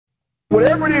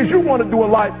Whatever it is you want to do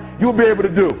in life, you'll be able to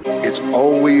do. It's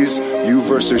always you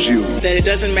versus you. That it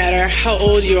doesn't matter how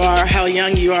old you are, how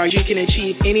young you are, you can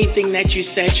achieve anything that you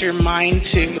set your mind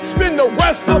to. Spend the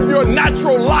rest of your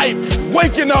natural life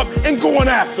waking up and going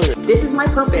after it. This is my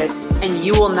purpose, and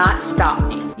you will not stop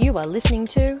me. You are listening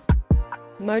to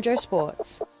Mojo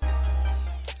Sports.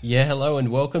 Yeah, hello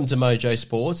and welcome to Mojo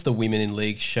Sports, the Women in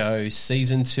League show,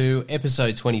 Season 2,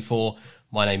 Episode 24.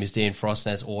 My name is Dan Frost,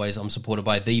 and as always, I'm supported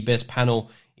by the best panel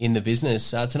in the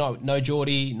business. Tonight, no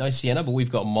Geordie, no Sienna, but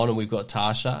we've got Mon and we've got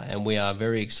Tasha, and we are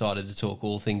very excited to talk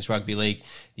all things rugby league.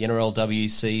 The NRLW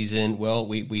season, well,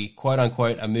 we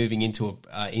quote-unquote are moving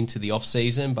into the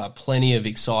off-season, but plenty of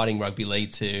exciting rugby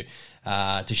league to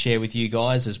share with you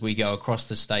guys as we go across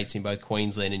the states in both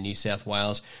Queensland and New South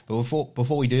Wales. But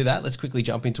before we do that, let's quickly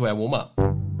jump into our warm-up.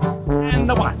 And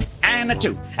the 1, and the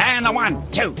 2, and the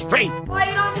 1, 2, 3.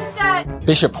 Quiet on the set.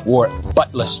 Bishop wore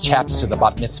buttless chaps to the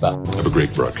bat mitzvah. Have a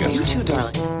great broadcast. You too,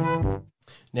 darling.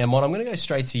 Now, Mon, I'm going to go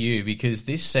straight to you because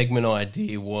this segment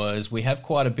idea was we have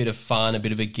quite a bit of fun, a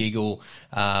bit of a giggle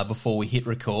before we hit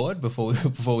record, before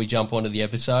we jump onto the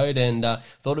episode, and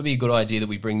thought it'd be a good idea that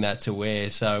we bring that to air.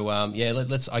 So,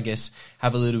 let's, I guess,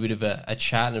 have a little bit of a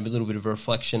chat and a little bit of a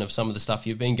reflection of some of the stuff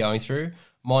you've been going through.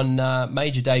 Mon,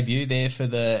 made your debut there for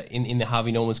in the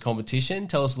Harvey Norman's competition.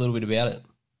 Tell us a little bit about it.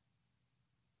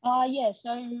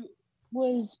 So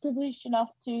was privileged enough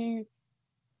to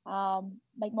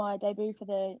make my debut for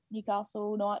the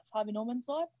Newcastle Knights Harvey Norman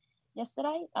side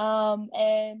yesterday,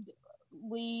 and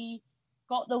we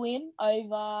got the win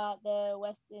over the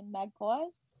West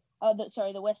Magpies,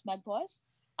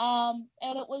 and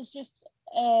it was just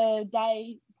a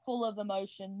day full of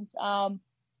emotions. A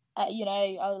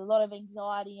lot of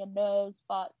anxiety and nerves,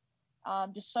 but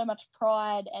just so much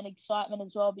pride and excitement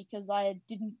as well, because I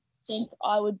didn't think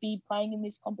I would be playing in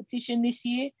this competition this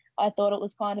year. I thought it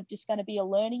was kind of just going to be a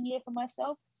learning year for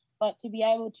myself, but to be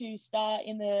able to start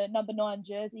in the number 9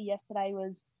 jersey yesterday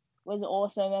was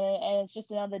awesome, and it's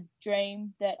just another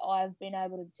dream that I've been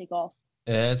able to tick off.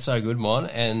 Yeah, it's so good, Mon.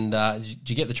 And did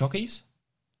you get the chockies?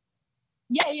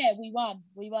 Yeah, we won,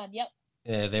 yep.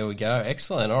 Yeah, there we go.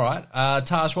 Excellent. All right.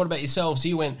 Tash, what about yourself? So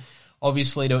you went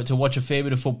obviously to watch a fair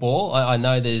bit of football. I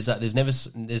know there's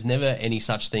never any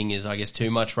such thing as, I guess,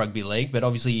 too much rugby league, but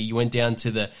obviously you went down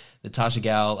to the Tasha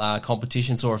Gal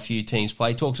competition, saw a few teams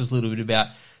play. Talk to us a little bit about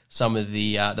some of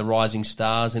the rising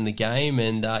stars in the game,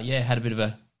 and had a bit of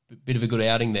a good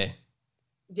outing there.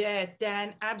 Yeah,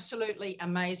 Dan, absolutely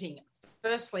amazing.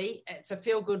 Firstly, it's a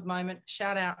feel-good moment.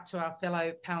 Shout out to our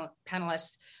fellow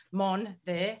panelist, Mon,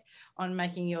 there on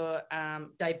making your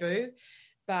debut.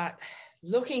 But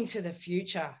looking to the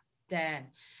future, Dan,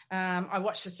 I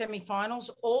watched the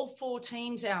semi-finals. All 4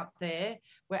 teams out there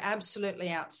were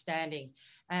absolutely outstanding.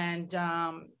 And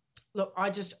look,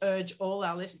 I just urge all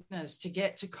our listeners to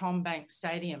get to CommBank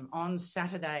Stadium on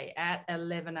Saturday at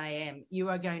 11 a.m. You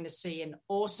are going to see an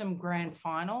awesome grand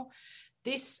final.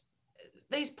 These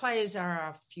players are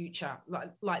our future,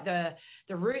 like the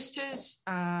Roosters.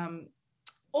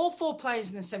 All 4 players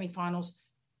in the semi-finals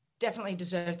definitely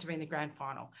deserve to be in the grand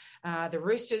final. The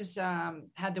Roosters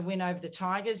had the win over the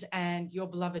Tigers, and your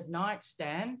beloved Knights,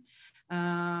 Dan,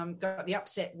 got the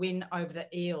upset win over the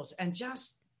Eels. And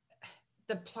just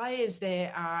the players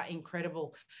there are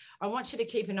incredible. I want you to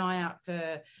keep an eye out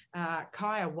for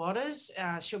Kaya Waters.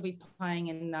 She'll be playing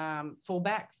in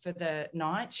fullback for the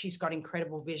Knights. She's got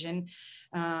incredible vision.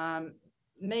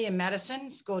 Mia Madison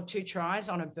scored 2 tries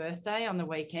on her birthday on the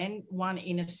weekend. 1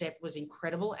 intercept was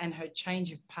incredible, and her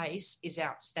change of pace is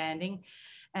outstanding.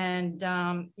 And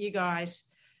you guys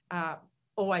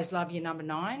always love your number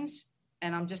 9s.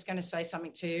 And I'm just going to say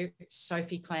something to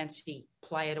Sophie Clancy,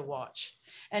 player to watch.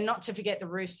 And not to forget the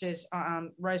Roosters,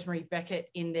 Rosemary Beckett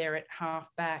in there at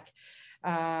half-back.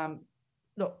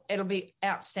 Look, it'll be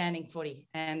outstanding footy,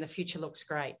 and the future looks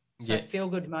great. So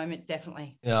feel-good moment,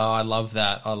 definitely. Oh, I love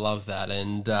that.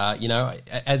 And,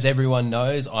 as everyone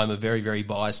knows, I'm a very, very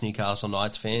biased Newcastle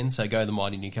Knights fan, so go the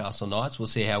mighty Newcastle Knights. We'll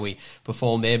see how we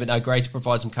perform there. But no, great to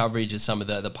provide some coverage of some of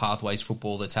the pathways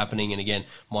football that's happening. And again,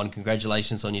 Mon,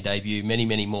 congratulations on your debut. Many,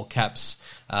 many more caps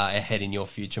ahead in your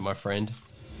future, my friend.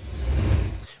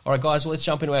 All right, guys, well, let's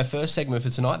jump into our first segment for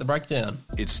tonight, the breakdown.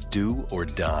 It's do or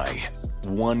die.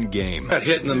 One game. Got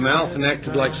hit in the mouth and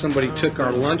acted like somebody took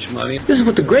our lunch money. This is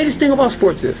what the greatest thing about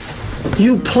sports is.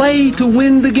 You play to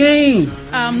win the game.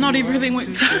 Not everything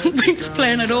went to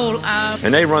plan at all.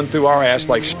 And they run through our ass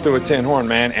like through a tin horn,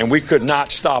 man, and we could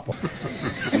not stop them.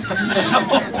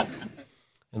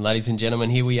 And ladies and gentlemen,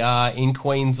 here we are in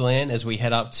Queensland as we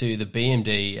head up to the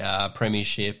BMD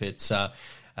Premiership. It's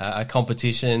a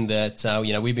competition that,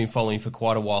 we've been following for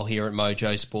quite a while here at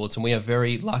Mojo Sports, and we are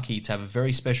very lucky to have a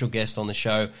very special guest on the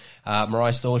show.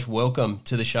 Mariah Storch, welcome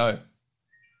to the show.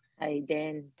 Hey,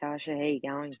 Dan, Tasha, how you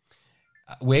going?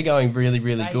 We're going really,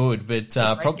 really good, but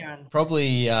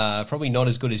probably not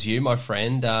as good as you, my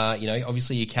friend.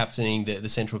 Obviously you're captaining the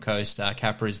Central Coast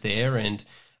Capras there, and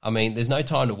I mean, there's no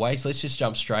time to waste. Let's just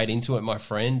jump straight into it, my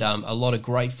friend. A lot of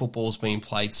great football's been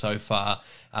played so far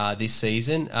this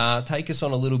season. Take us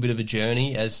on a little bit of a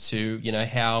journey as to,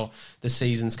 how the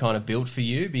season's kind of built for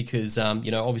you, because,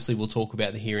 obviously we'll talk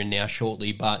about the here and now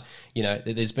shortly, but,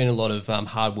 there's been a lot of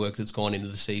hard work that's gone into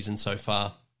the season so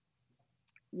far.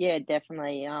 Yeah,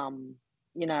 definitely. It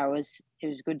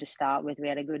was good to start with. We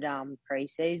had a good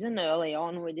pre-season early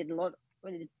on. We did about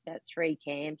 3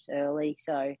 camps early,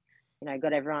 so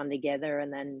got everyone together,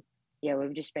 and then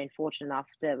we've just been fortunate enough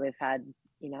that we've had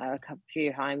a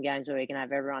few home games where we can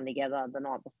have everyone together the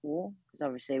night before, because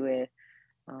obviously we're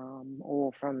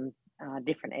all from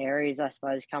different areas, I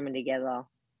suppose, coming together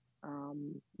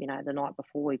the night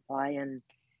before we play, and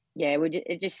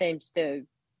it just seems to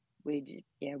we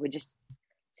just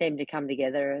seem to come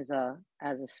together as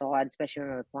a side, especially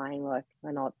when we're playing. Like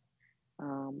we're not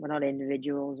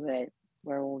individuals.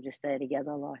 We're all just there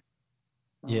together. Like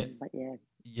but I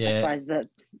suppose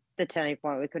the turning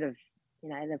point, we could have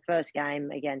the first game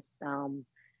against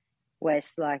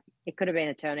West, like it could have been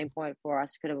a turning point for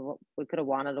us. We could have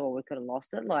won it or we could have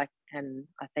lost it. Like, and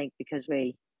I think because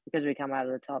we come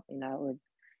over the top,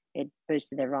 it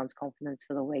boosted everyone's confidence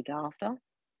for the week after.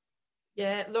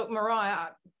 Yeah, look, Mariah,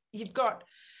 you've got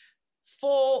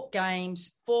 4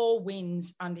 games, 4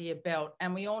 wins under your belt.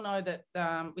 And we all know that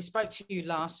we spoke to you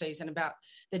last season about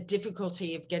the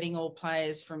difficulty of getting all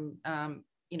players from,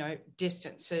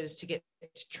 distances to get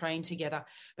to train together.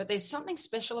 But there's something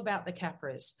special about the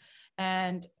Capras.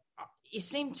 And you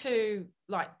seem to,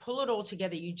 pull it all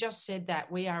together. You just said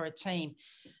that we are a team.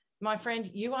 My friend,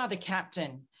 you are the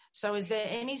captain. So is there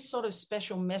any sort of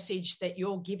special message that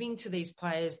you're giving to these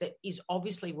players that is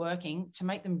obviously working to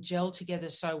make them gel together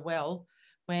so well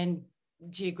when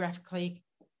geographically,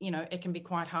 it can be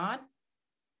quite hard?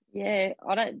 Yeah,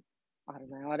 I don't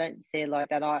know. I don't see it like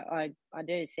that. I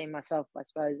do see myself, I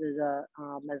suppose, as a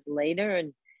leader,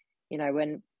 and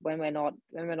when we're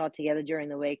not together during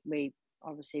the week, we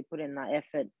obviously put in that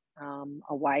effort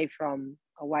away from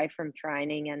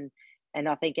training, and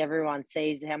I think everyone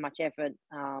sees how much effort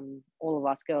all of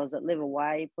us girls that live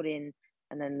away put in,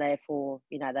 and then therefore,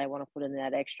 they want to put in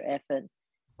that extra effort.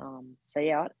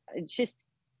 It's just,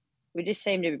 we just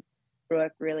seem to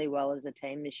work really well as a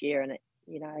team this year, and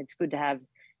it's good to have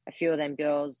a few of them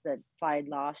girls that played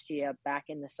last year back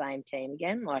in the same team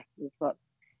again. Like we've got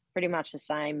pretty much the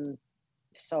same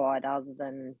side, other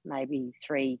than maybe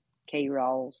 3 key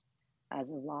roles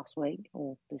as of last week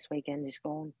or this weekend just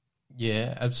gone.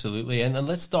 Yeah, absolutely. And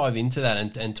let's dive into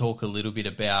that and talk a little bit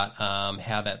about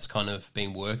how that's kind of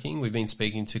been working. We've been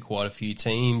speaking to quite a few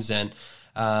teams, and,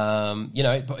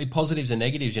 positives and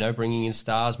negatives, bringing in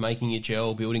stars, making it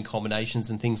gel, building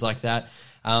combinations and things like that.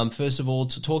 First of all,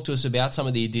 to talk to us about some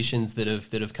of the additions that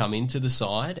have come into the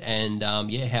side, and,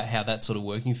 how that's sort of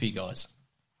working for you guys.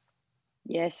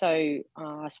 Yeah, so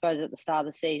I suppose at the start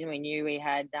of the season, we knew we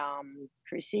had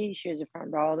Chrissy. She was a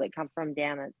front row that come from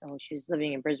she's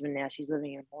living in Brisbane now. She's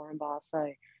living in Moranbah.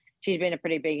 So she's been a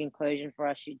pretty big inclusion for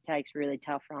us. She takes really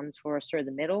tough runs for us through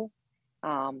the middle.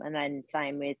 And then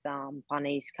same with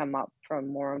Punny's come up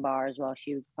from Moranbah as well.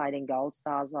 She played in Gold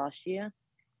Stars last year,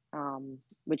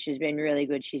 which has been really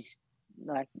good. She's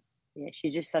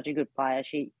she's just such a good player.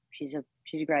 She's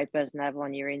a great person to have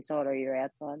on your inside or your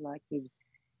outside. Like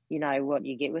you know what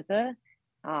you get with her.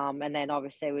 And then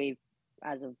obviously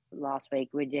as of last week,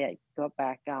 we got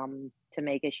back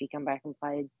Tamika. She come back and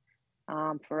played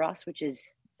for us, which is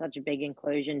such a big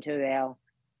inclusion to our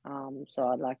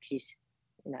side. Like she's,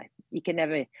 you can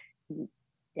never,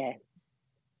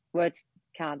 words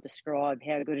can't describe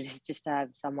how good it is just to have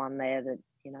someone there that,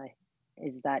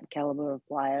 is that caliber of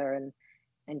player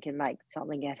and can make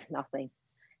something out of nothing.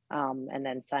 And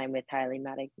then same with Hayley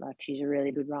Maddock. Like she's a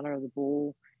really good runner of the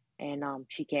ball, and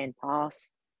she can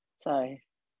pass. So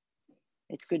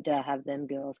it's good to have them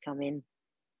girls come in.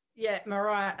 Yeah,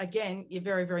 Mariah, again, you're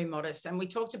very, very modest. And we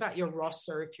talked about your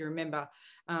roster, if you remember,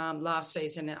 last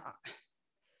season.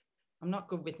 I'm not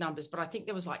good with numbers, but I think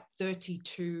there was like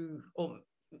 32 or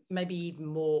maybe even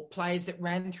more players that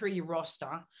ran through your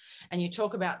roster. And you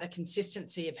talk about the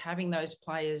consistency of having those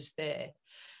players there.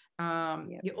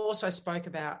 You also spoke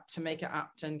about Tamika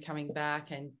Upton coming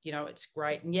back, and, it's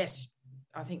great. And yes,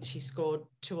 I think she scored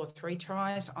 2 or 3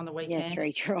 tries on the weekend. Yeah,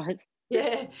 3 tries.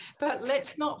 Yeah, but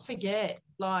let's not forget,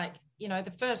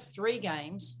 the first 3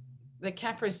 games, the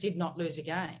Capras did not lose a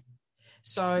game.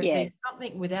 So Yes. there's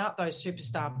something without those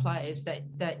superstar players that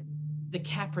the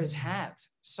Capras have.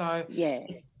 So Yeah,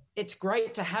 it's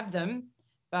great to have them,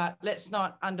 but let's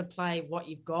not underplay what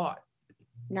you've got.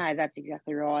 no, that's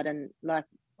exactly right. And like,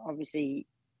 obviously,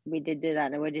 we did do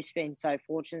that, and we've just been so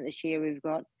fortunate this year. We've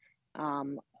got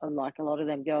like a lot of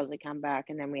them girls that come back,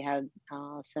 and then we had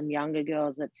some younger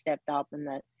girls that stepped up and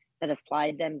that have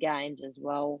played them games as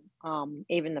well,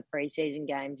 even the preseason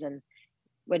games. And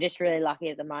we're just really lucky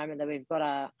at the moment that we've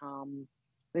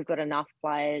got enough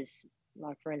players.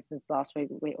 Like, for instance, last week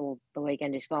or the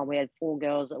weekend just gone, we had 4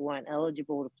 girls that weren't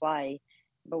eligible to play,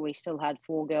 but we still had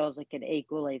 4 girls that could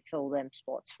equally fill them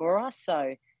spots for us.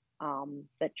 So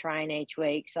that train each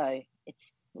week. So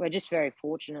we're just very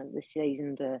fortunate this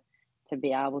season to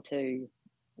be able to,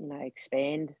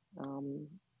 expand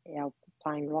our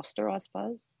playing roster, I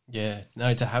suppose. Yeah,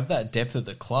 no, to have that depth at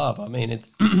the club, I mean,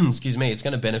 excuse me, it's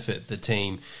going to benefit the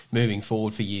team moving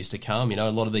forward for years to come. A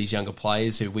lot of these younger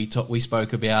players who we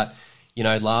spoke about,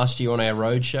 last year on our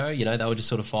roadshow, they were just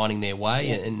sort of finding their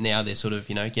way, and now they're sort of,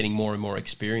 getting more and more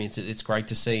experience. It's great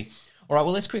to see. All right,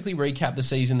 well, let's quickly recap the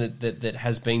season that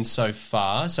has been so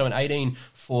far. So an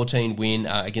 18-14 win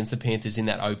against the Panthers in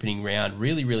that opening round,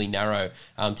 really, really narrow.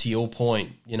 To your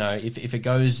point, if it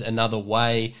goes another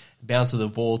way, bounce of the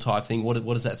ball type thing, what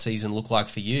does that season look like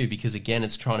for you? Because, again,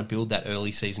 it's trying to build that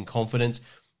early season confidence.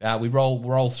 We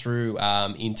roll through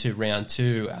into round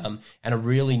 2 and a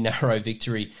really narrow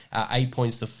victory, 8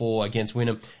 points to 4 against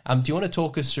Wynnum. Do you want to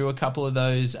talk us through a couple of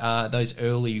those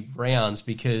early rounds?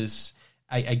 Because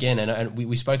again, and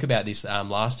we spoke about this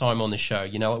last time on the show,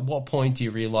 at what point do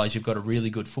you realise you've got a really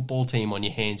good football team on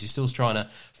your hands? You're still trying to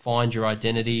find your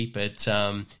identity, but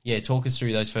talk us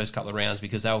through those first couple of rounds,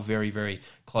 because they were very, very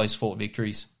close-fought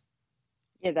victories.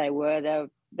 Yeah, they were.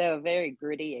 They were very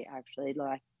gritty, actually,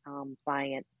 like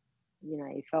playing it.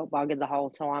 You felt buggered the whole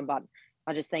time, but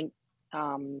I just think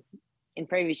in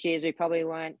previous years we probably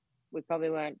weren't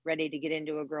ready to get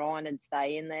into a grind and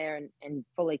stay in there and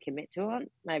fully commit to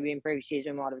it. Maybe in previous years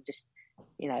we might have just,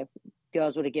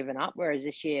 girls would have given up, whereas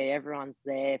this year everyone's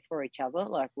there for each other.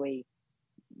 Like,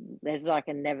 there's like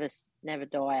a never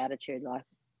die attitude. Like,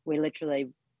 we literally,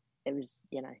 it was,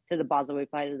 to the buzzer, we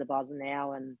played to the buzzer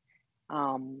now, and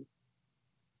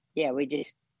we're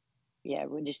just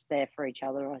there for each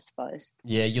other, I suppose.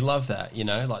 Yeah, you love that, Like,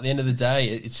 at the end of the day,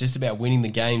 it's just about winning the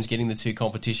games, getting the 2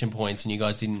 competition points, and you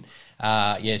guys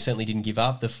certainly didn't give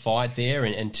up the fight there,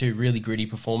 and 2 really gritty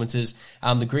performances.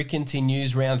 The grit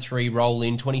continues. Round 3, roll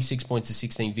in, 26 points to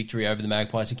 16 victory over the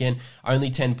Magpies. Again, only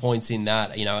 10 points in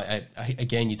that.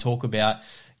 Again, you talk about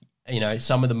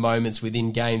some of the moments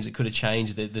within games that could have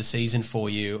changed the season for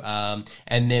you.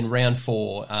 And then round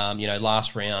 4,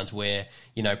 last round where,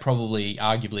 probably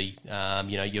arguably,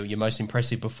 your most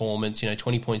impressive performance,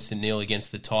 20 points to 0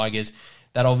 against the Tigers.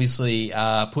 That obviously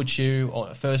puts you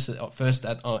first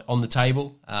on the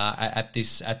table at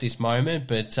this moment.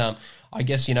 But I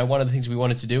guess, one of the things we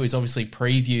wanted to do is obviously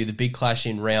preview the big clash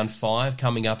in round 5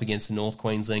 coming up against the North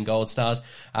Queensland Gold Stars.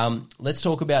 Let's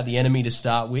talk about the enemy to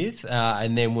start with,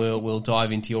 and then we'll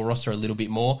dive into your roster a little bit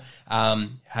more.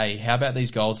 Hey, how about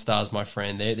these Gold Stars, my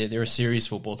friend? They're a serious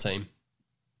football team.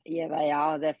 Yeah, they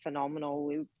are. They're phenomenal.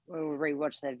 We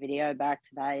rewatched their video back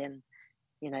today, and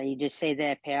you just see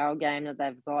their power game that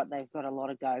they've got. They've got a lot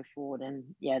of go forward, and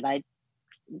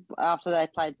after they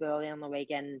played Burleigh on the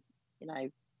weekend,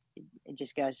 it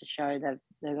just goes to show that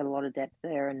they've got a lot of depth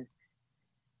there, and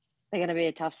they're going to be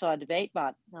a tough side to beat.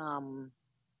 But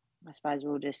I suppose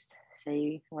we'll just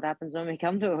see what happens when we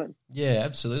come to it. Yeah,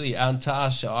 absolutely.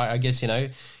 Tash, I guess,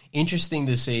 interesting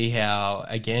to see how,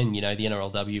 again, the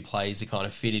NRLW players are kind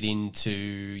of fitted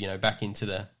into, back into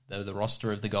the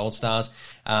roster of the Gold Stars.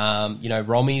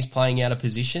 Romy's playing out of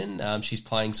position. She's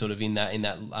playing sort of in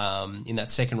that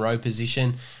second row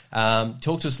position.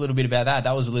 Talk to us a little bit about that.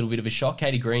 That was a little bit of a shock.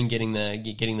 Katie Green getting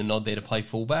the nod there to play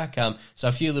fullback. So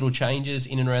a few little changes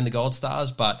in and around the Gold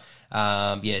Stars, but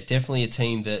definitely a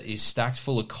team that is stacked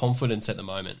full of confidence at the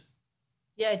moment.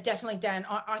 Yeah, definitely, Dan.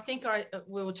 I think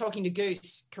we were talking to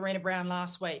Goose, Karina Brown,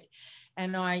 last week,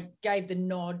 and I gave the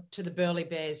nod to the Burleigh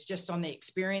Bears just on the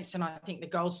experience. And I think the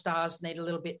Gold Stars need a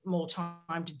little bit more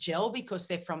time to gel because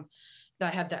they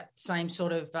had that same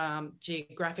sort of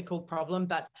geographical problem.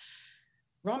 But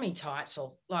Romy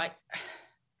Teitzel, I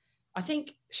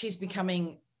think she's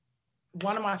becoming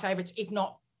one of my favourites, if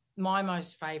not my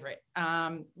most favourite.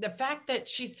 The fact that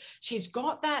she's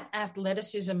got that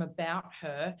athleticism about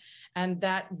her and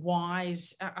that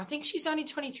wise. I think she's only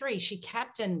 23. She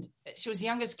was the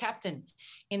youngest captain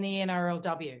in the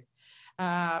NRLW.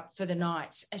 for the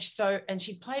Knights. And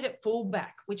she played at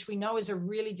fullback, which we know is a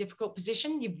really difficult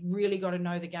position. You've really got to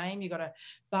know the game. You've got to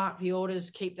bark the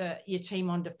orders, keep your team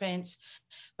on defence.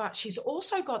 But she's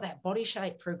also got that body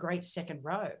shape for a great second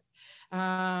row.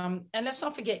 And let's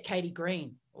not forget Katie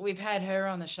Green. We've had her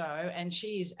on the show, and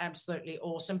she is absolutely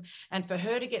awesome. And for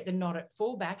her to get the nod at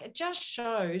fullback, it just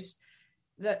shows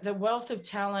the wealth of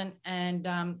talent and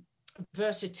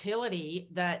versatility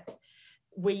that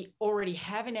we already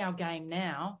have in our game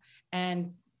now,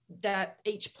 and that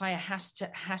each player has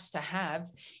to have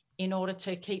in order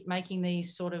to keep making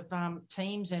these sort of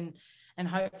teams and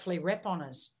hopefully rep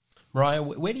honours. Mariah,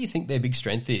 where do you think their big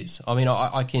strength is? I mean,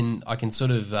 I can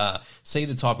sort of see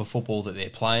the type of football that they're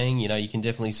playing. You know, you can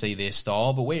definitely see their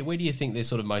style, but where do you think they're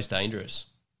sort of most dangerous?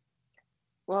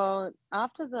 Well,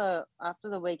 after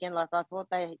the weekend, like I thought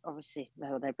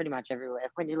they're pretty much everywhere.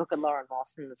 When you look at Lauren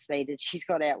Moss and the speed that she's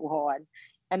got out wide,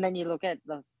 and then you look at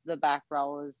the back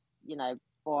rowers, you know,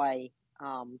 by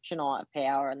Shania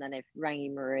Power, and then if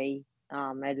Rangi Marie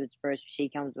Edwards-Bruce, she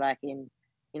comes back in,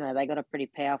 you know, they got a pretty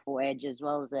powerful edge as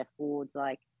well as their forwards,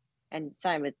 like, and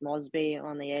same with Mosby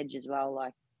on the edge as well,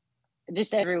 like,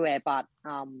 just everywhere. But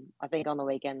I think on the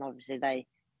weekend, obviously they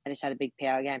just had a big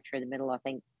power game through the middle. I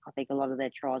think a lot of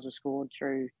their tries were scored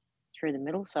through the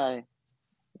middle, so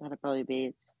that'll probably be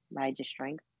its major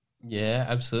strength. Yeah,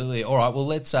 absolutely. All right, well,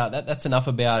 let's. That's enough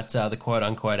about the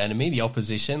quote-unquote enemy, the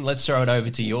opposition. Let's throw it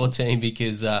over to your team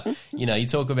because, you know, you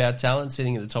talk about talent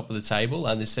sitting at the top of the table,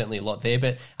 and there's certainly a lot there.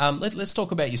 But let's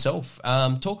talk about yourself.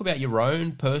 Talk about your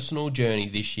own personal journey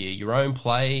this year, your own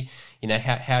play, you know,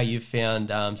 how you've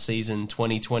found season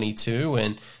 2022.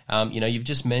 And, you know, you've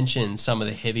just mentioned some of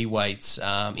the heavyweights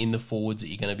in the forwards that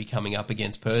you're going to be coming up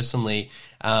against personally.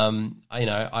 You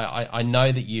know, I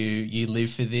know that you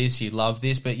live for this, you love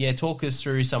this, but yeah, talk us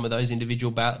through some of those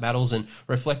individual battles and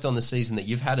reflect on the season that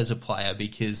you've had as a player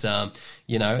because,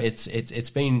 you know, it's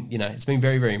been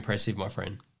very, very impressive, my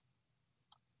friend.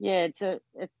 Yeah,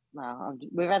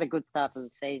 we've had a good start to the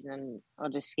season, and I'll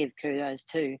just give kudos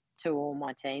to all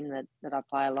my team that I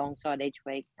play alongside each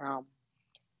week.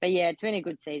 But yeah, it's been a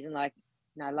good season. Like,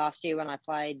 you know, last year when I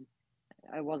played,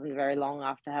 it wasn't very long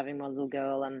after having my little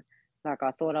girl, and like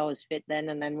I thought I was fit then.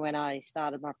 And then when I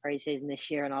started my preseason this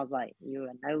year, and I was like, you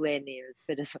are nowhere near as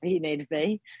fit as you need to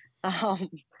be.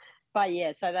 But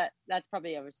yeah, so that's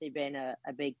probably obviously been a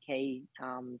big key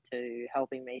to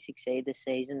helping me succeed this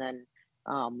season.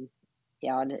 And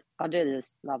yeah, I do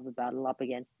just love the battle up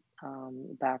against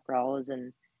back rowers,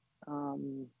 and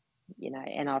you know,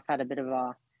 and I've had a bit of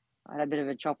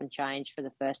a chop and change for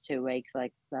the first 2 weeks.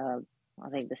 Like I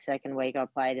think the second week I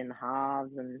played in the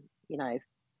halves, and you know,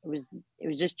 it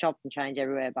was just chop and change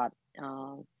everywhere. But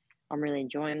I'm really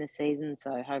enjoying this season,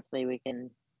 so hopefully we can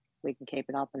keep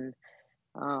it up, and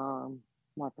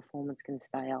my performance can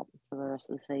stay up for the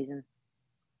rest of the season.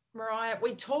 Mariah,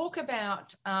 we talk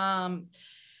about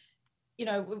you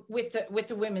know, with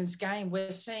the women's game,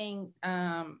 we're seeing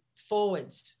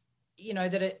forwards, you know,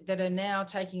 that are now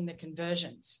taking the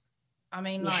conversions. I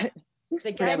mean, like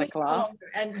the game is no longer,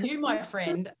 and you, my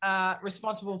friend, are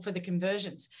responsible for the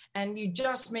conversions. And you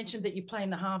just mentioned that you play in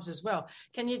the halves as well.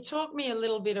 Can you talk me a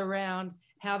little bit around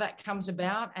how that comes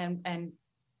about and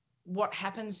what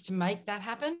happens to make that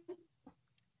happen?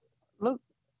 Look,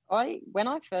 when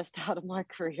I first started my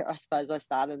career, I suppose I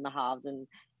started in the halves, and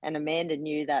Amanda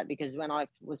knew that because when I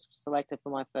was selected for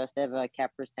my first ever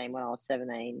Capras team when I was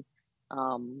 17,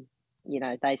 you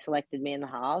know, they selected me in the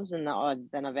halves, and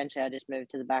then eventually I just moved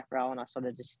to the back row, and I sort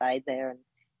of just stayed there.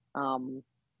 And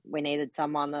we needed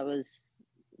someone that was,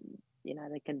 you know,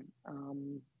 that could,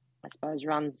 I suppose,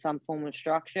 run some form of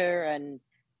structure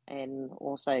and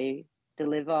also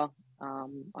deliver,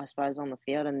 I suppose, on the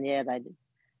field. And yeah,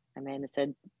 Amanda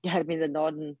gave me the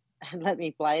nod and let me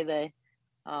play there.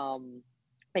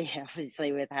 But yeah,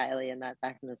 obviously with Hayley and that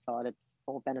back on the side, it's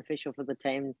more beneficial for the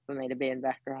team for me to be in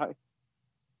back row.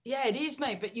 Yeah, it is,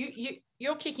 mate. But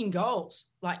you're kicking goals,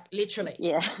 like literally.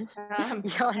 Yeah, yeah,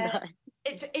 I know.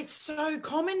 It's so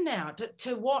common now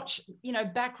to watch, you know,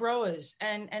 back rowers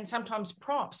and sometimes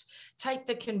props take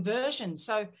the conversion.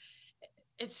 So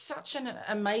it's such an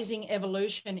amazing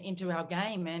evolution into our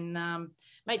game. And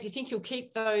mate, do you think you'll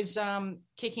keep those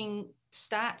kicking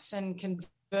stats and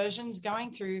conversions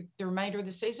going through the remainder of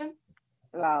the season?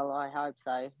 Well, I hope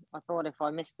so. I thought if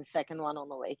I missed the second one on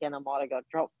the weekend, I might have got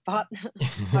dropped, but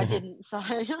I didn't. So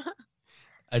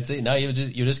I'd say no. You'll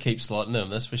just keep slotting them.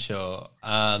 That's for sure.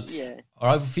 Yeah. All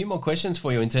right, a few more questions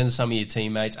for you in terms of some of your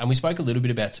teammates, and we spoke a little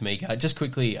bit about Tamika. Just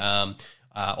quickly,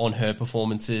 on her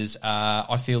performances.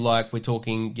 I feel like we're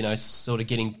talking, sort of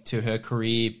getting to her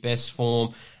career best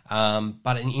form.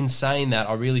 But in saying that,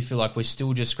 I really feel like we're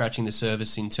still just scratching the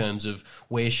surface in terms of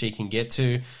where she can get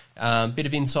to. Bit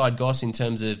of inside goss in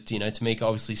terms of, Tamika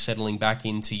obviously settling back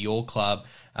into your club.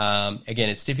 Again,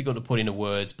 it's difficult to put into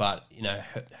words, but,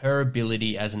 her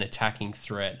ability as an attacking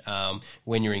threat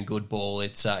when you're in good ball,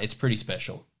 it's pretty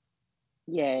special.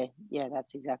 Yeah,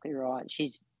 that's exactly right.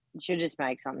 She'll just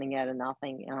make something out of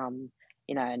nothing,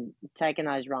 and taking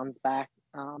those runs back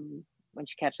when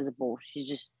she catches the ball. She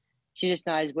just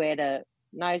knows where to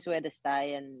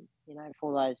stay, and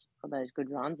for those good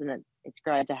runs, and it's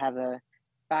great to have her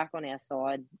back on our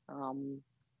side, and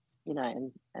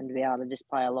to be able to just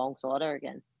play alongside her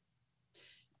again.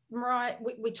 Mariah,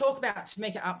 we talk about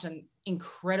Tamika Upton,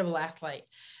 incredible athlete,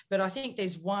 but I think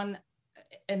there's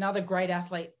another great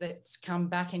athlete that's come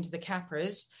back into the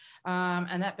Capras,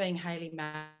 and that being Hayley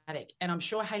Maddock. And I'm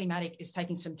sure Hayley Maddock is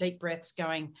taking some deep breaths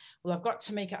going, well, I've got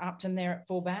Tamika Upton there at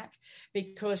fullback,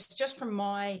 because just from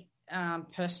my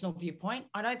personal viewpoint,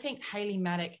 I don't think Hayley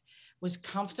Maddock was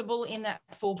comfortable in that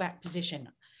fullback position.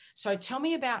 So tell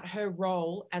me about her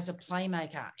role as a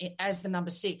playmaker, as the number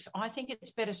 6. I think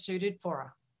it's better suited for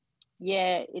her.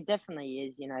 Yeah, it definitely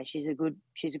is. She's a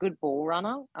good ball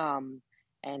runner.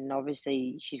 And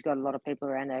obviously she's got a lot of people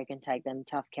around her who can take them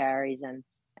tough carries and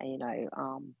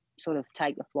sort of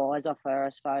take the flies off her, I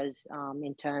suppose,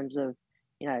 in terms of,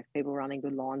 people running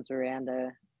good lines around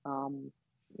her.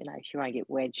 She won't get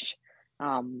wedged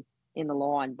in the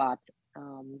line. But,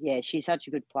 she's such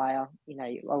a good player.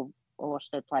 I watched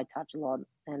her play touch a lot.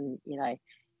 And,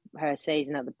 her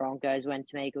season at the Broncos when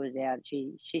Tamika was out,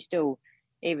 she still,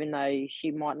 even though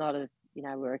she might not have,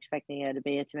 we're expecting her to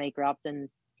be a Tamika Upton,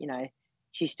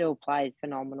 she still played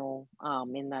phenomenal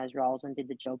in those roles and did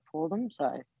the job for them.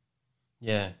 So,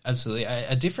 yeah, absolutely,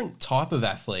 a different type of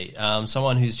athlete,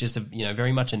 someone who's just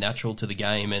very much a natural to the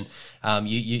game, and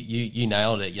you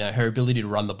nailed it. Her ability to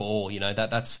run the ball,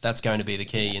 that's going to be the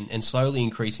key, and slowly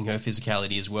increasing her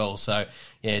physicality as well. So,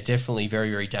 yeah, definitely very,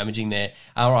 very damaging there.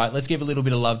 All right, let's give a little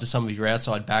bit of love to some of your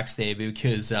outside backs there,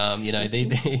 because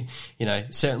they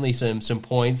certainly some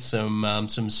points,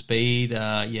 some speed.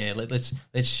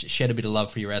 Let's shed a bit of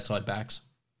love for your outside backs.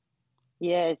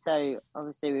 Yeah, so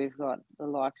obviously we've got the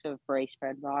likes of Bree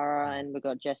Spreadborough, and we've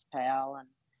got Jess Powell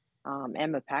and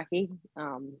Emma Packey,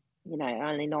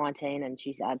 only 19, and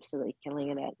she's absolutely killing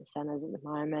it at the centres at the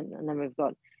moment. And then we've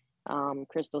got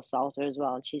Crystal Salter as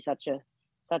well, and she's such a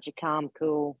calm,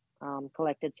 cool,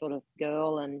 collected sort of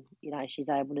girl, and she's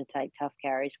able to take tough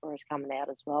carries for us coming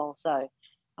out as well. So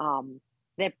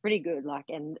they're pretty good.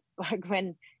 And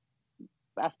when,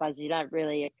 I suppose, you don't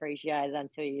really appreciate it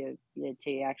until you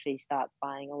actually start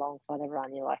playing alongside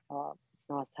everyone. You're like, oh, it's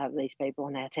nice to have these people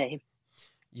on our team.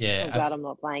 Yeah, I'm glad I'm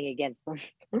not playing against them.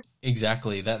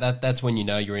 Exactly. That's when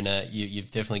you're in you've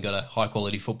definitely got a high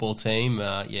quality football team.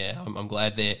 I'm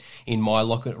glad they're in my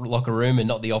locker room and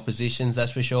not the opposition's.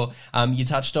 That's for sure. You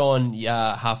touched on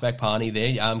halfback Pani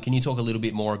there. Can you talk a little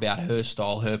bit more about her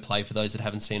style, her play, for those that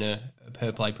haven't seen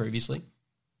her play previously?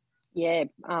 Yeah.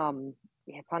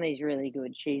 Punny's really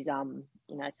good. She's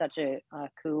such a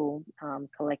cool,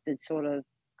 collected sort of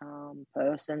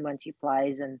person when she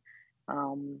plays, and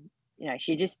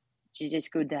she's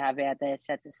just good to have out there.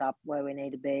 Sets us up where we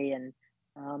need to be, and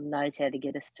knows how to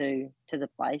get us to the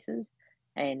places,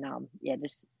 and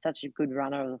just such a good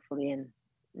runner of the footy, and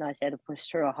knows how to push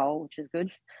through a hole, which is good.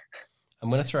 I'm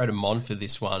going to throw to Mon for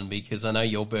this one, because I know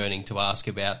you're burning to ask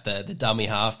about the dummy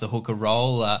half, the hooker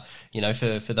role.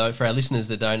 For our listeners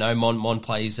that don't know, Mon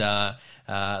plays a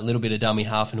little bit of dummy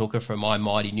half and hooker for my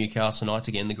mighty Newcastle Knights,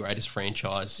 again the greatest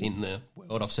franchise in the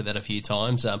world. I've said that a few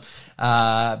times.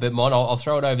 But Mon, I'll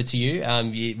throw it over to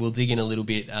you. We'll dig in a little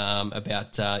bit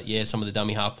about some of the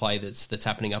dummy half play that's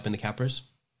happening up in the Capras.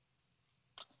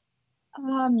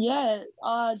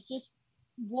 Just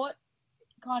what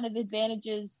kind of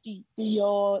advantages does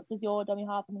your dummy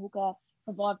half and hooker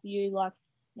provide for you?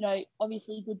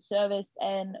 Obviously good service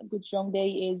and good strong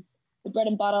D is the bread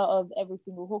and butter of every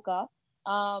single hooker.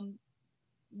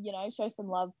 Show some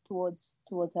love towards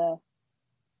her.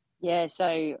 Yeah,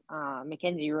 so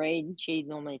Mackenzie Reid, she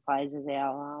normally plays as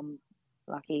our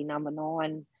lucky number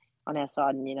 9 on our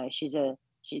side, and she's like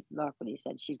what he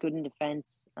said, she's good in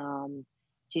defence.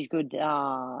 She's good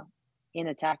in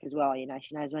attack as well.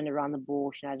 She knows when to run the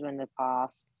ball, she knows when to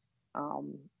pass.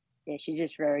 She's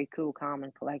just very cool, calm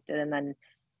and collected. And then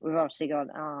we've obviously got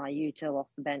Util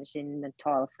off the bench in the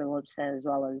Tyler Phillips, as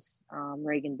well as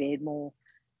Regan Beardmore.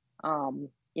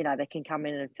 They can come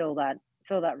in and fill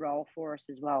that role for us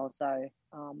as well. So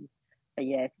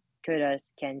kudos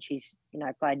to Ken. She's,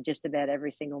 played just about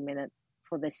every single minute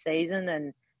for this season.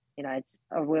 And,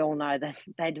 we all know that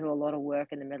they do a lot of work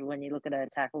in the middle when you look at her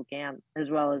tackle count as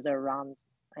well as her runs.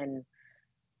 And,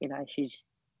 she's,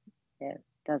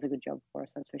 does a good job for us,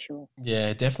 that's for sure.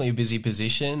 Yeah, definitely a busy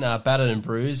position. Battered and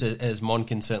bruised, as Mon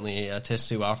can certainly attest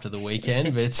to after the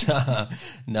weekend. But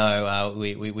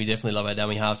we definitely love our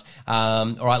dummy halves.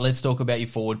 All right, let's talk about your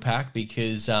forward pack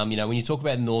because, when you talk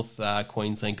about North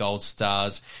Queensland Gold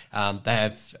Stars, they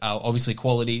have obviously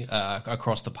quality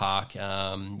across the park,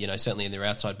 certainly in their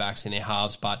outside backs and their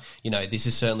halves. But, this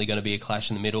is certainly going to be a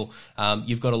clash in the middle.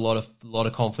 You've got a lot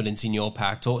of confidence in your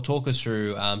pack. Talk us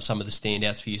through some of the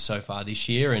standouts for you so far this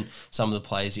year and some of the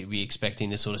players you'd be expecting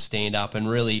to sort of stand up and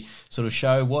really sort of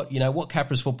show what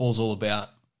Capras football is all about.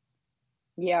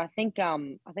 Yeah, I think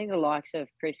the likes of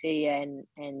Chrissy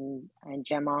and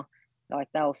Gemma, like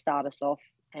they'll start us off,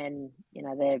 and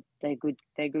they're good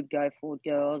go forward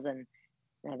girls, and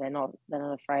they're not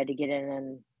afraid to get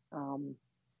in and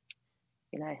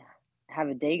have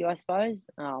a dig, I suppose.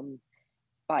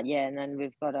 But yeah, and then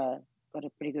we've got a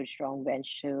pretty good strong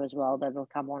bench too as well that will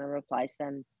come on and replace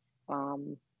them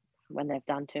when they've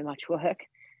done too much work.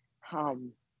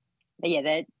 But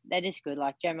yeah, they're just good.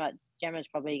 Like Gemma's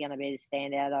probably going to be the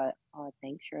standout, I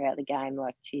think, throughout the game.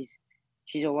 Like she's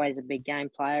always a big game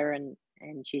player and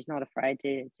she's not afraid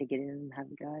to get in and have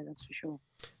a go, that's for sure.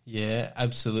 Yeah,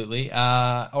 absolutely.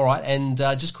 All right, and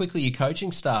just quickly, your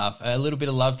coaching staff, a little bit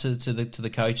of love to the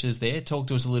coaches there. Talk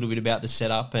to us a little bit about the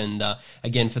setup, and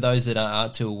again, for those that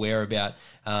aren't too aware about,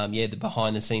 the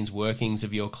behind-the-scenes workings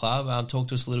of your club, talk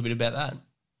to us a little bit about that.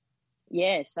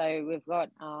 Yeah, so we've got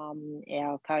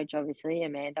our coach, obviously,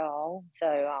 Amanda Hole.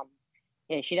 So,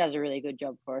 she does a really good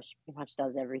job for us. Pretty much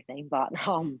does everything, but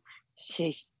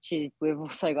we've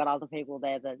also got other people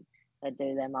there that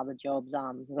do them other jobs.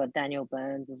 We've got Daniel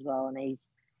Burns as well, and he's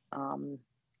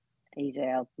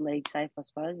our league safe, I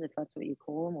suppose, if that's what you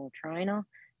call him, or trainer.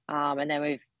 And then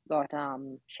we've got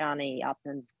Shani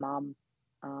Upton's mum,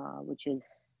 which is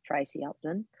Tracy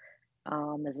Upton,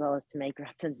 as well as Tamika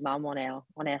Upton's mum on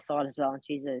our side as well. And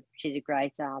she's a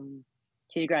great person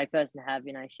to have.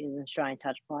 She's an Australian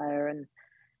touch player, and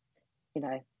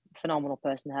phenomenal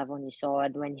person to have on your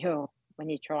side when you're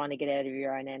trying to get out of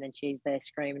your own end, and she's there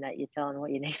screaming at you, telling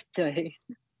what you need to do.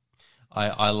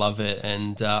 I love it,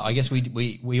 and I guess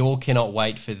we all cannot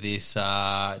wait for this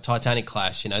Titanic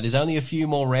clash. There's only a few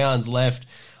more rounds left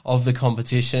of the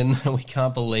competition. We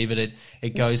can't believe it.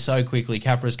 It goes so quickly.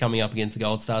 Capras coming up against the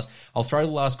Gold Stars. I'll throw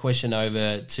the last question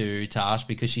over to Tash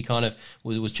because she kind of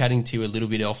was chatting to you a little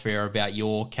bit off air about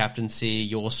your captaincy,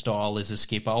 your style as a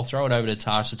skipper. I'll throw it over to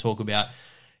Tash to talk about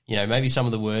maybe some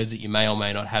of the words that you may or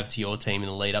may not have to your team in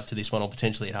the lead up to this one, or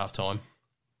potentially at halftime.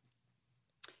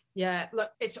 Yeah, look,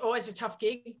 it's always a tough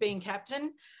gig being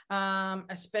captain,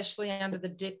 especially under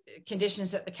the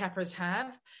conditions that the Capras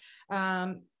have.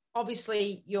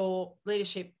 Obviously, your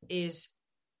leadership is,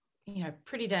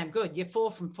 pretty damn good. You're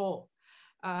 4 from 4.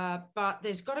 But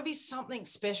there's got to be something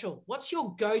special. What's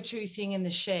your go-to thing in the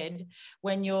shed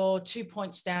when you're 2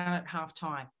 points down at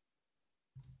halftime?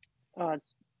 Oh,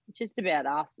 it's just about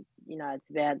us. It's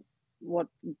about what,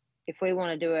 if we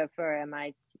want to do it for our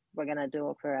mates, we're going to do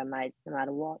it for our mates no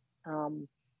matter what. And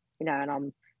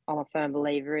I'm a firm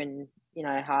believer in,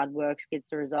 hard work gets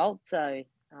the result. So,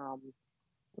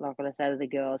 like what I say to the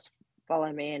girls,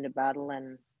 follow me into battle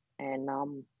and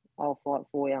I'll fight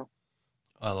for you.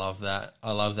 I love that,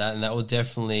 and that will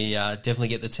definitely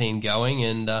get the team going.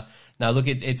 And now, look,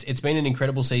 it's been an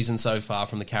incredible season so far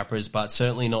from the Capras, but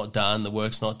certainly not done. The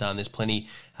work's not done. There's plenty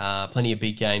of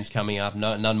big games coming up.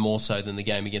 None more so than the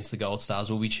game against the Gold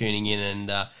Stars. We'll be tuning in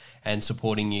and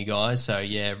supporting you guys. So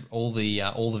yeah, all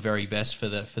the very best for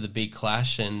the big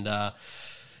clash. And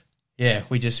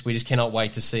we just cannot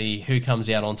wait to see who comes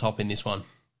out on top in this one.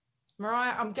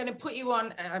 Mariah, I'm going to put you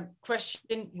on a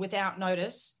question without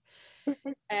notice.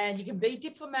 And you can be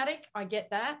diplomatic, I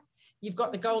get that. You've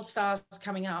got the Gold Stars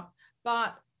coming up,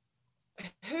 but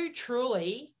who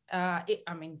truly,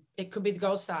 it could be the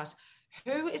Gold Stars.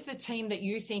 Who is the team that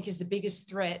you think is the biggest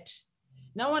threat?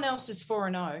 No one else is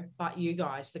 4-0 but you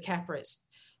guys, the Capras.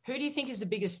 Who do you think is the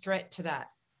biggest threat to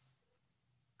that?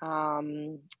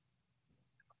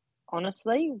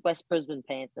 Honestly, West Brisbane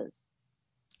Panthers.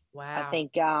 Wow. I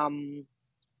think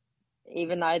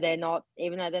even though they're not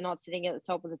sitting at the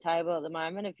top of the table at the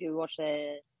moment, if you watch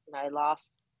their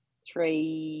last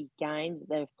 3 games that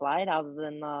they've played, other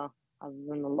than the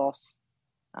loss,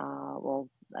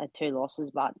 2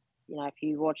 losses, but if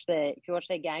you watch their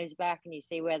games back and you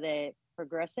see where they're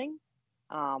progressing,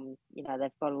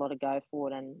 they've got a lot of go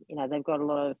forward, and they've got a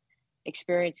lot of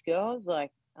experienced girls.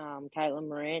 Like Caitlin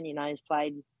Moran. He's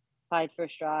played for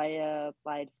Australia,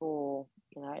 played for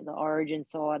the Origin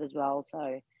side as well.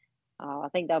 So I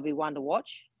think they'll be one to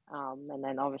watch. And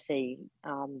then obviously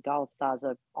Gold Stars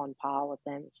are on par with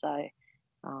them. So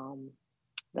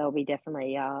they'll be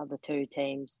definitely the two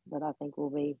teams that I think will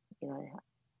be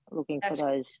looking for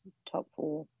those top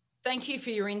four. Thank you for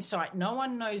your insight. No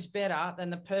one knows better than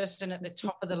the person at the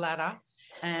top of the ladder,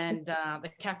 and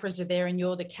the Capras are there, and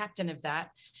you're the captain of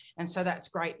that. And so that's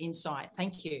great insight.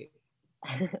 Thank you.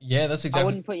 Yeah, that's exactly. I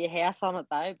wouldn't put your house on it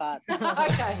though, but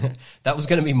okay. That was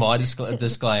going to be my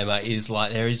disclaimer. Is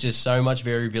like there is just so much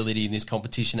variability in this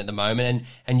competition at the moment,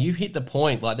 and you hit the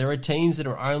point. Like there are teams that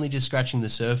are only just scratching the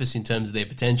surface in terms of their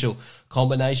potential.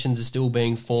 Combinations are still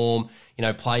being formed.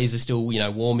 Players are still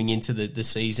warming into the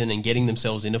season and getting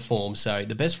themselves into form. So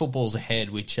the best football's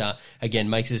ahead, which again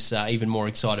makes us even more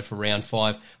excited for round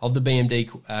 5 of the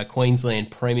BMD Queensland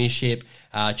Premiership.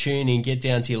 Tune in, get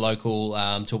down to your local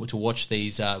to watch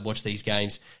these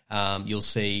games. You'll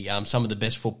see some of the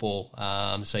best football.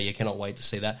 So you cannot wait to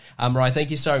see that. Mariah, thank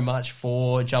you so much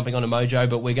for jumping on a Mojo,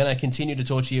 but we're going to continue to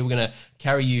talk to you. We're going to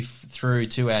carry you through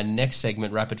to our next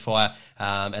segment, Rapid Fire,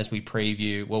 as we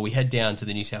preview. Well, we head down to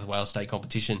the New South Wales State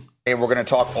competition. And we're going to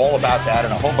talk all about that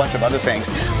and a whole bunch of other things.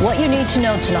 What you need to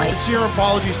know tonight. Sincere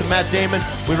apologies to Matt Damon.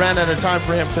 We ran out of time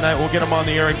for him tonight. We'll get him on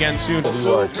the air again soon.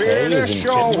 Oh,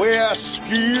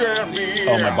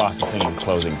 my boss is singing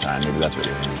Closing Time. Maybe that's what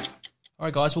you're hearing. All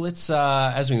right, guys. Well, let's,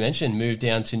 as we mentioned, move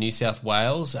down to New South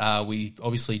Wales. We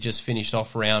obviously just finished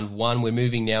off round 1. We're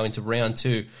moving now into round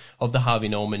 2 of the Harvey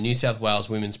Norman New South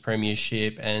Wales Women's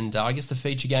Premiership. And I guess the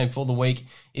feature game for the week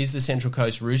is the Central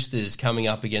Coast Roosters coming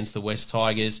up against the West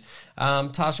Tigers.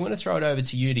 Tash, I'm going to throw it over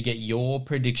to you to get your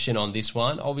prediction on this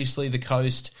one. Obviously, the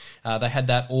Coast, they had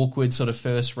that awkward sort of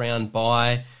first round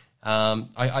bye.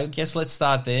 I guess let's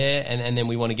start there, and then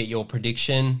we want to get your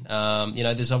prediction.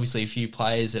 There's obviously a few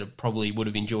players that probably would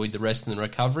have enjoyed the rest of the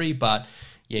recovery, but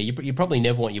yeah, you probably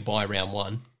never want your bye round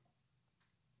 1.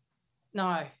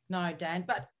 No, Dan.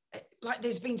 But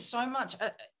there's been so much,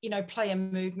 player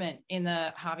movement in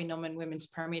the Harvey Norman Women's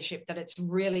Premiership that it's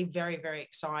really very, very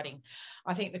exciting.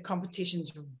 I think the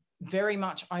competition's very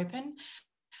much open.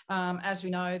 As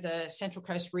we know, the Central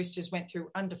Coast Roosters went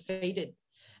through undefeated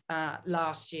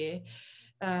last year.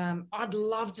 I'd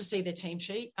love to see their team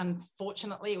sheet.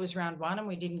 Unfortunately, it was round 1 and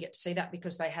we didn't get to see that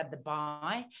because they had the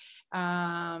bye.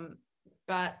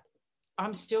 But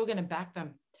I'm still going to back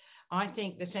them. I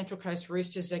think the Central Coast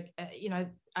Roosters are,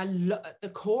 the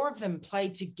core of them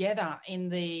played together in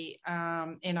the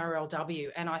NRLW.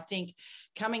 And I think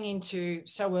coming into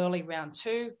so early round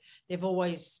 2, they've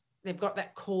got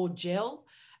that core gel.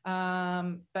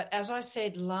 But as I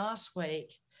said last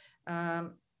week,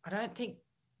 I don't think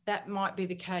that might be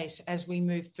the case as we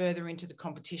move further into the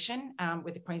competition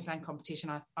with the Queensland competition.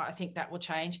 I think that will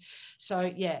change. So,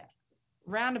 yeah,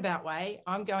 roundabout way,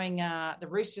 I'm going the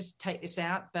Roosters take this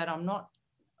out, but I'm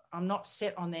not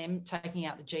set on them taking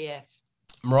out the GF.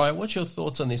 Mariah, what's your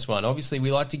thoughts on this one? Obviously,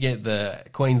 we like to get the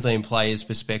Queensland players'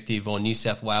 perspective on New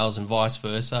South Wales and vice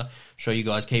versa. I'm sure you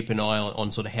guys keep an eye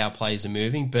on sort of how players are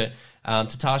moving. But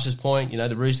to Tasha's point,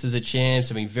 the Roosters are champs.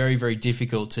 Have been very, very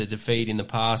difficult to defeat in the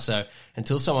past. So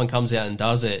until someone comes out and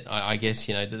does it, I guess,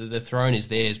 the throne is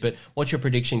theirs. But what's your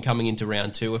prediction coming into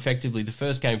round 2? Effectively, the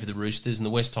first game for the Roosters and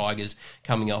the West Tigers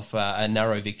coming off a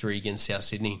narrow victory against South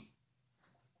Sydney.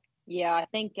 Yeah, I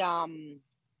think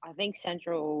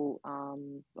Central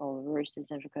Roosters,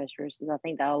 Central Coast Roosters, I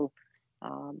think they'll,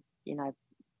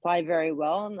 play very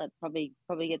well and they'll probably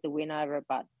get the win over it.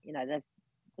 But,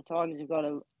 the Tigers have got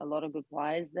a lot of good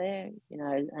players there,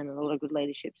 and a lot of good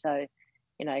leadership. So,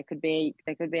 they could be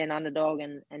an underdog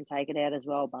and take it out as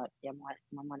well. But, yeah,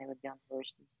 my money would be on the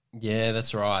Roosters. Yeah,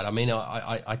 that's right. I mean,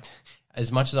 I as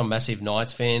much as I'm a massive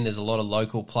Knights fan, there's a lot of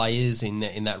local players in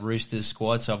that Roosters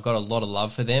squad, so I've got a lot of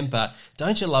love for them. But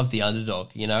don't you love the underdog?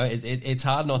 It's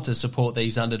hard not to support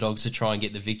these underdogs to try and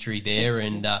get the victory there.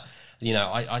 And I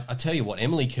tell you what,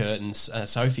 Emily Curtin's,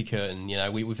 Sophie Curtin,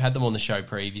 we've had them on the show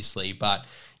previously, but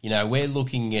we're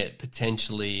looking at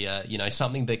potentially,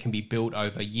 something that can be built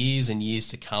over years and years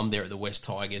to come there at the West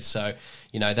Tigers. So,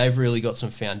 they've really got some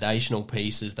foundational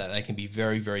pieces that they can be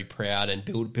very, very proud and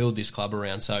build this club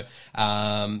around. So,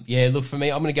 look, for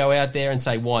me, I'm going to go out there and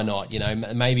say, why not?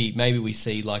 Maybe we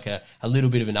see like a little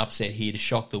bit of an upset here to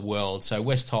shock the world. So,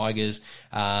 West Tigers,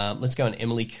 let's go an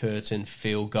Emily Curtin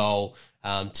field goal.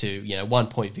 to 1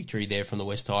 point victory there from the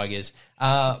West Tigers.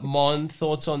 Mon,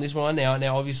 thoughts on this one?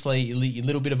 Now obviously a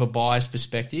little bit of a biased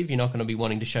perspective. You're not going to be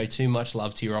wanting to show too much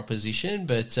love to your opposition,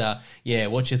 but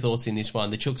what's your thoughts in this one?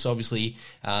 The Chooks obviously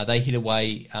they hit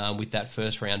away with that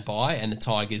first round bye, and the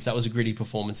Tigers, that was a gritty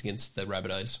performance against the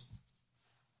Rabbitohs.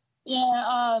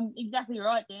 Yeah, exactly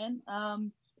right, Dan.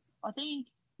 I think,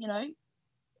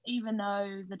 even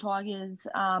though the Tigers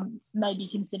may be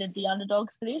considered the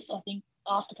underdogs for this, I think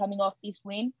after coming off this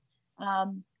win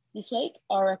this week,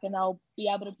 I reckon they'll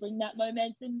be able to bring that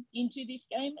momentum into this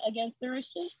game against the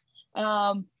Roosters.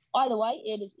 Either way,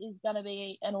 it is going to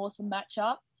be an awesome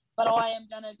matchup, but I am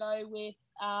going to go with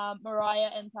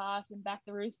Mariah and Tash and back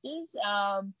the Roosters.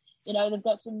 They've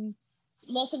got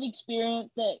lots of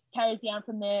experience that carries down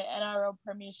from their NRL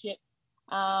Premiership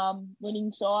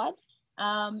winning side.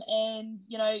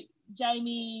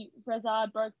 Jamie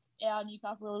Brezard broke our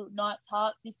Newcastle Knights'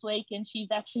 hearts this week, and she's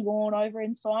actually gone over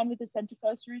and signed with the Centre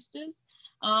Coast Roosters.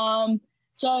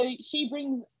 So she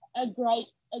brings a great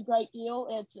deal.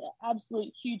 It's an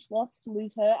absolute huge loss to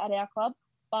lose her at our club,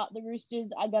 but the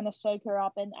Roosters are going to soak her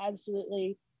up and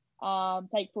absolutely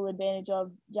take full advantage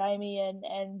of Jamie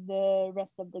and the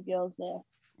rest of the girls there.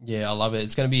 Yeah, I love it.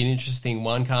 It's going to be an interesting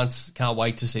one. Can't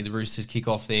wait to see the Roosters kick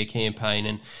off their campaign,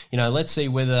 and let's see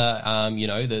whether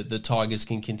the Tigers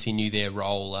can continue their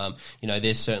role.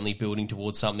 They're certainly building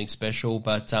towards something special.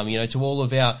 But to all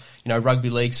of our rugby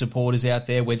league supporters out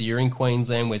there, whether you're in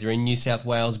Queensland, whether you're in New South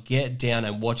Wales, get down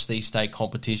and watch these state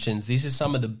competitions. This is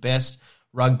some of the best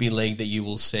rugby league that you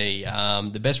will see.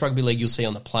 The best rugby league you'll see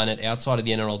on the planet outside of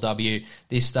the NRLW.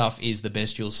 This stuff is the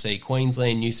best you'll see.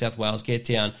 Queensland, New South Wales, get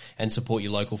down and support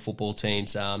your local football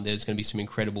teams. There's going to be some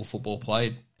incredible football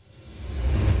played.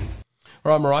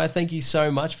 All right, Mariah, thank you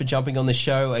so much for jumping on the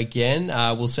show again.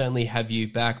 We'll certainly have you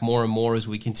back more and more as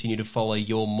we continue to follow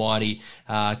your mighty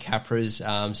Capras.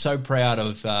 So proud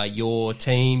of your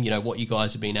team, what you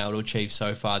guys have been able to achieve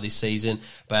so far this season.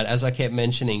 But as I kept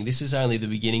mentioning, this is only the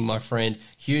beginning, my friend.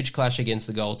 Huge clash against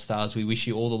the Gold Stars. We wish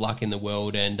you all the luck in the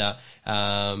world. And,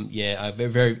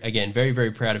 very,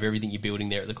 very proud of everything you're building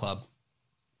there at the club.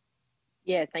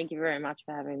 Yeah, thank you very much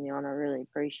for having me on. I really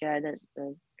appreciate it.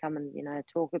 Come and,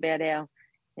 talk about our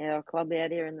club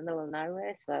out here in the middle of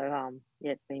nowhere. So,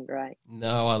 it's been great.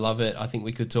 No, I love it. I think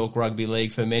we could talk rugby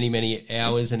league for many, many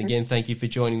hours. And again, thank you for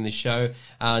joining the show.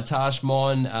 Tash,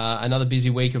 Mon, another busy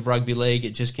week of rugby league.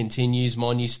 It just continues.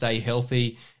 Mon, you stay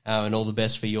healthy and all the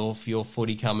best for your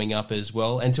footy coming up as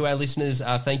well. And to our listeners,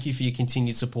 thank you for your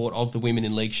continued support of the Women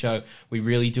in League show. We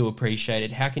really do appreciate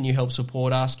it. How can you help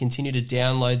support us? Continue to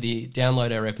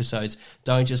download our episodes.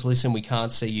 Don't just listen. We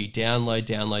can't see you.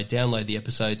 Download the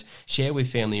episodes. Share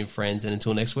with family and friends. And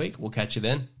until next week, we'll catch you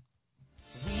then.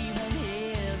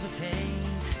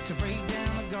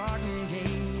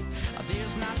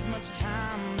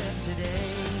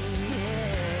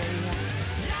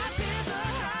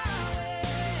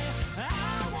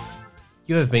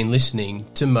 You have been listening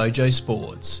to Mojo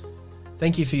Sports.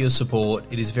 Thank you for your support.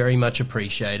 It is very much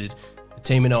appreciated. The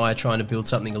team and I are trying to build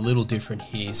something a little different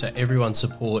here, so everyone's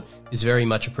support is very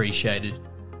much appreciated.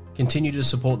 Continue to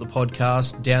support the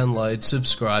podcast, download,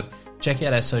 subscribe, check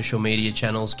out our social media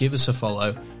channels, give us a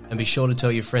follow, and be sure to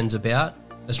tell your friends about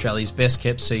Australia's best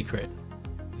kept secret.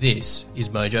 This is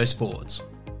Mojo Sports.